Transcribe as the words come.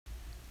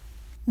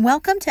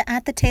Welcome to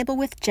At the Table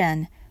with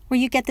Jen, where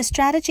you get the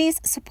strategies,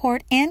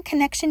 support, and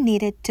connection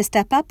needed to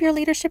step up your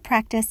leadership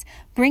practice,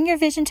 bring your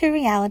vision to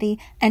reality,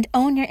 and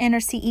own your inner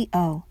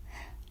CEO.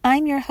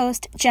 I'm your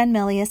host, Jen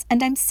Milius,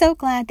 and I'm so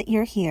glad that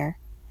you're here.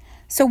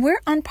 So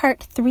we're on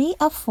part 3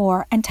 of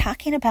 4 and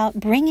talking about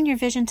bringing your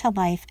vision to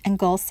life and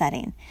goal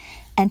setting.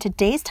 And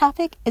today's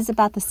topic is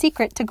about the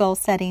secret to goal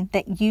setting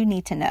that you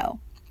need to know.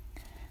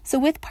 So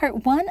with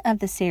part 1 of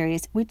the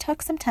series, we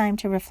took some time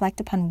to reflect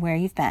upon where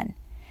you've been.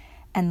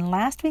 And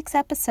last week's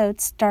episode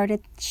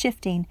started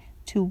shifting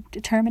to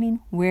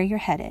determining where you're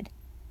headed,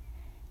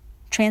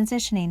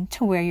 transitioning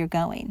to where you're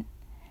going.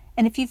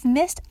 And if you've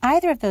missed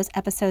either of those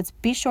episodes,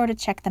 be sure to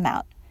check them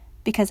out.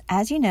 Because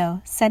as you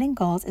know, setting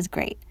goals is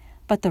great,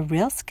 but the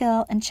real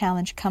skill and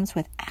challenge comes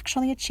with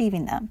actually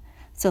achieving them.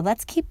 So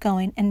let's keep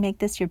going and make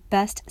this your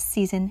best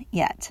season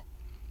yet.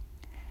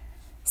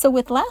 So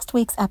with last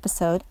week's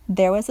episode,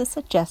 there was a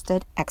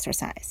suggested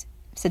exercise.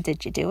 So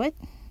did you do it?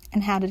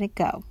 And how did it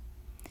go?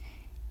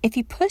 If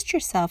you pushed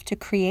yourself to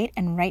create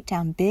and write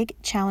down big,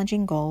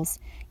 challenging goals,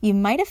 you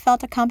might have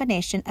felt a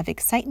combination of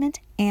excitement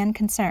and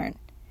concern.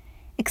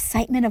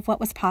 Excitement of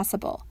what was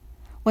possible,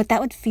 what that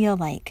would feel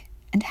like,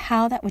 and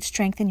how that would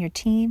strengthen your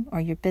team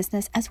or your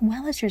business as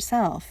well as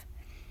yourself.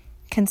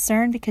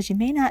 Concern because you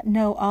may not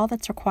know all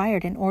that's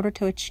required in order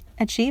to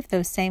achieve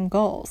those same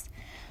goals.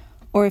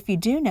 Or if you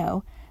do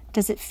know,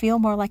 does it feel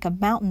more like a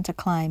mountain to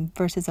climb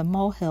versus a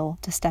molehill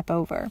to step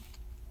over?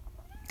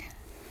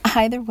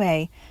 Either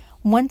way,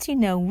 once you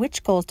know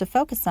which goals to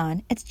focus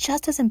on, it's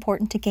just as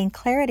important to gain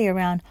clarity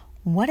around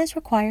what is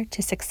required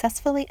to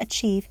successfully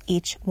achieve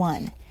each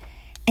one.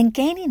 And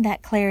gaining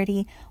that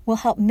clarity will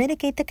help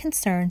mitigate the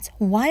concerns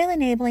while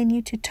enabling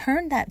you to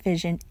turn that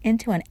vision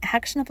into an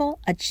actionable,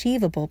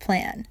 achievable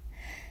plan.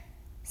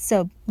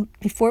 So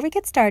before we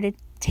get started,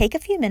 take a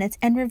few minutes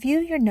and review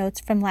your notes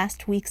from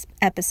last week's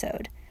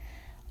episode.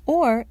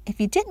 Or if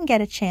you didn't get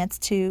a chance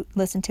to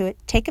listen to it,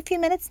 take a few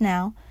minutes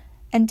now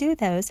and do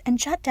those and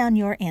jot down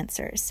your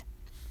answers.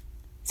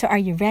 So are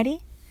you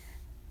ready?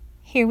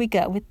 Here we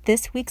go with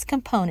this week's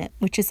component,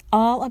 which is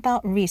all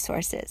about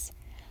resources.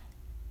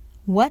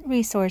 What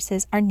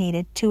resources are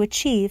needed to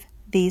achieve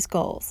these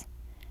goals?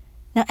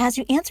 Now, as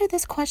you answer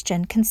this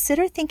question,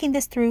 consider thinking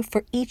this through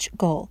for each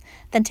goal,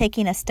 then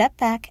taking a step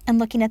back and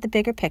looking at the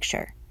bigger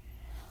picture.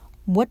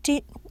 When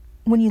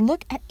you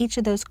look at each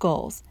of those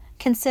goals,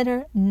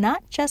 consider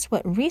not just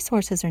what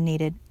resources are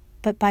needed,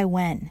 but by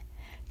when.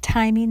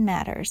 Timing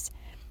matters.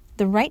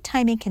 The right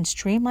timing can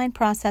streamline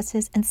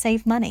processes and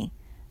save money.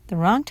 The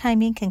wrong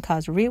timing can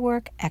cause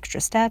rework,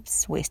 extra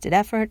steps, wasted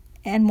effort,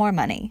 and more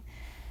money.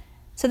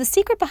 So the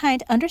secret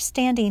behind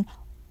understanding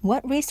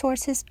what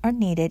resources are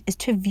needed is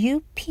to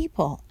view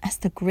people as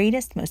the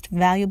greatest, most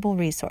valuable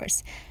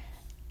resource,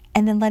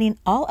 and then letting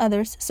all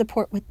others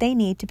support what they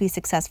need to be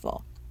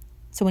successful.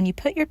 So when you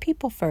put your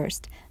people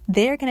first,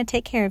 they're going to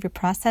take care of your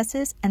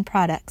processes and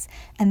products,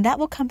 and that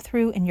will come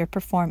through in your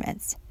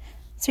performance.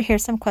 So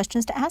here's some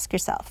questions to ask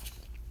yourself.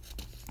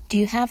 Do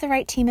you have the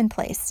right team in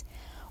place,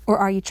 or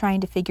are you trying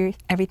to figure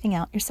everything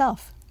out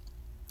yourself?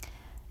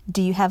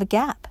 Do you have a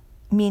gap,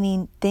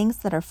 meaning things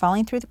that are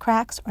falling through the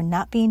cracks or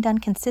not being done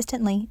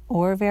consistently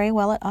or very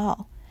well at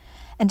all?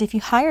 And if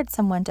you hired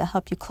someone to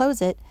help you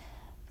close it,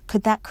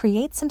 could that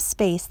create some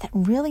space that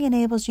really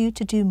enables you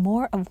to do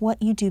more of what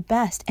you do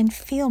best and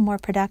feel more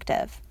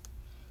productive?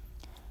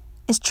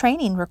 Is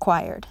training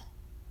required?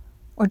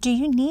 Or do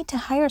you need to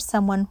hire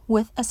someone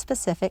with a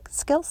specific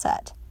skill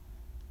set?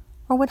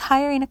 Or would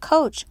hiring a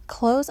coach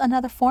close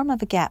another form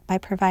of a gap by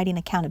providing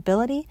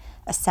accountability,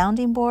 a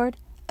sounding board,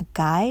 a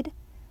guide,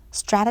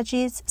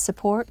 strategies,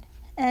 support,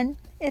 and,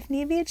 if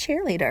need be, a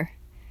cheerleader?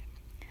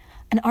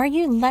 And are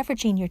you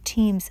leveraging your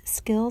team's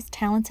skills,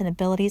 talents, and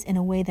abilities in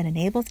a way that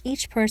enables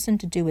each person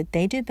to do what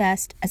they do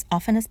best as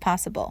often as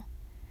possible?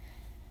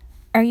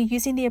 Are you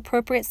using the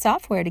appropriate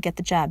software to get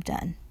the job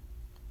done?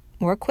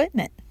 Or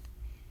equipment?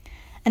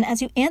 And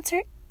as you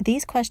answer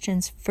these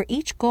questions for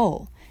each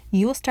goal,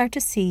 you will start to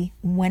see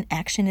when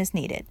action is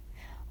needed.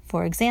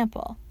 For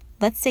example,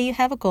 let's say you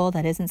have a goal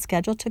that isn't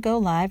scheduled to go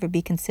live or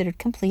be considered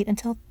complete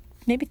until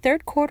maybe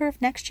third quarter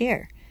of next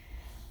year.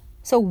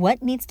 So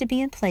what needs to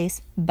be in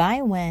place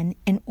by when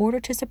in order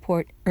to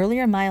support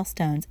earlier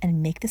milestones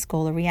and make this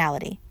goal a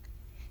reality?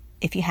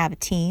 If you have a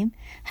team,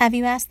 have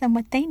you asked them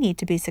what they need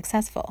to be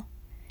successful?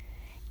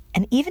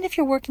 And even if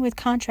you're working with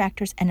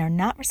contractors and are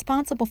not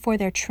responsible for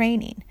their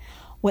training,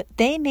 what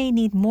they may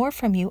need more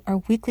from you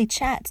are weekly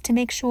chats to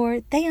make sure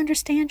they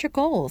understand your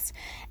goals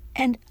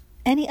and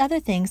any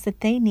other things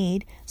that they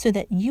need so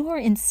that you are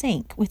in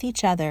sync with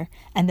each other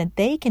and that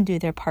they can do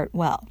their part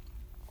well.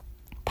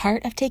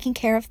 Part of taking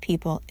care of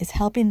people is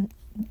helping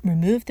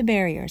remove the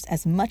barriers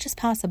as much as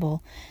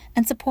possible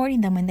and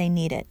supporting them when they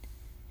need it.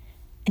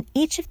 And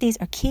each of these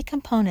are key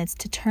components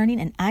to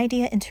turning an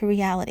idea into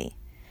reality.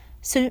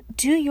 So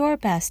do your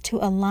best to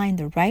align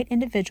the right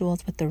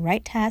individuals with the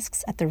right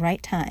tasks at the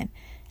right time,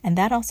 and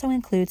that also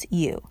includes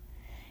you.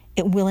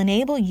 It will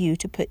enable you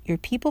to put your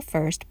people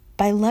first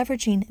by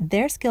leveraging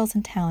their skills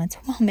and talents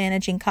while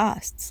managing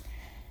costs.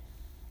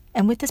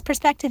 And with this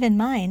perspective in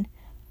mind,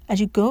 as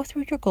you go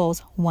through your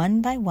goals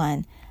one by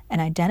one and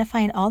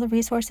identifying all the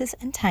resources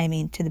and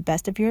timing to the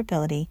best of your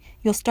ability,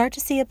 you'll start to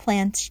see a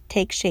plan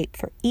take shape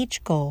for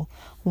each goal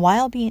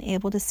while being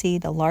able to see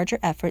the larger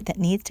effort that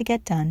needs to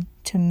get done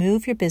to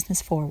move your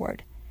business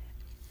forward.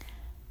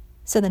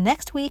 So the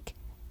next week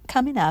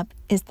coming up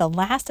is the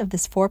last of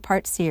this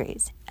 4-part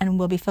series, and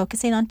we'll be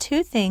focusing on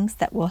 2 things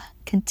that will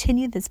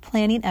continue this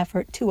planning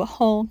effort to a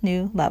whole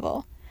new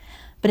level.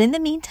 But in the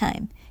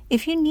meantime,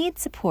 if you need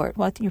support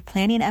with your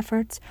planning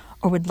efforts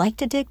or would like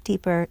to dig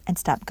deeper and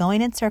stop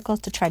going in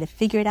circles to try to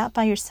figure it out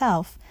by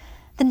yourself,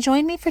 then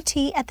join me for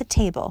tea at the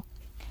table.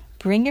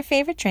 Bring your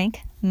favorite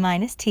drink,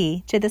 minus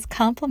tea, to this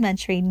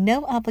complimentary,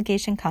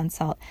 no-obligation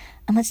consult,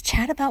 and let's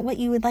chat about what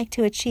you would like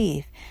to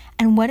achieve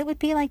and what it would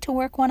be like to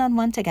work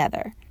one-on-one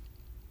together.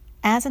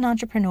 As an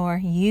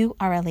entrepreneur, you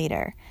are a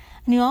leader,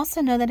 and you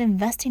also know that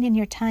investing in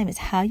your time is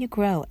how you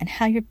grow and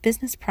how your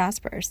business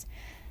prospers.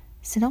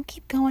 So don't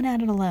keep going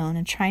at it alone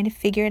and trying to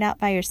figure it out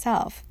by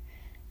yourself.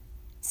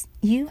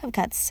 You have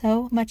got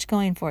so much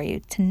going for you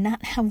to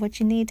not have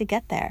what you need to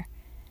get there,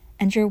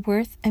 and you're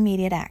worth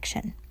immediate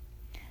action.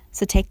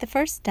 So take the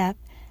first step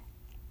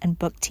and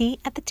book tea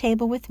at the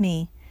table with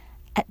me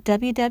at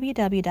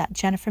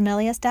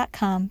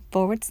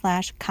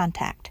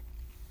www.jennifermelius.com/contact.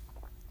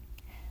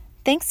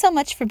 Thanks so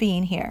much for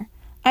being here.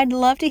 I'd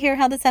love to hear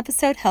how this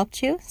episode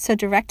helped you, so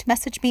direct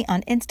message me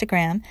on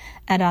Instagram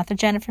at author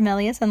Jennifer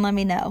Melius and let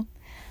me know.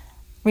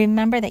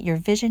 Remember that your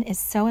vision is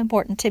so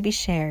important to be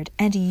shared,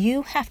 and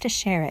you have to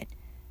share it.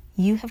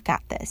 You have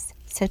got this.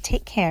 So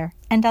take care,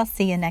 and I'll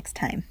see you next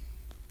time.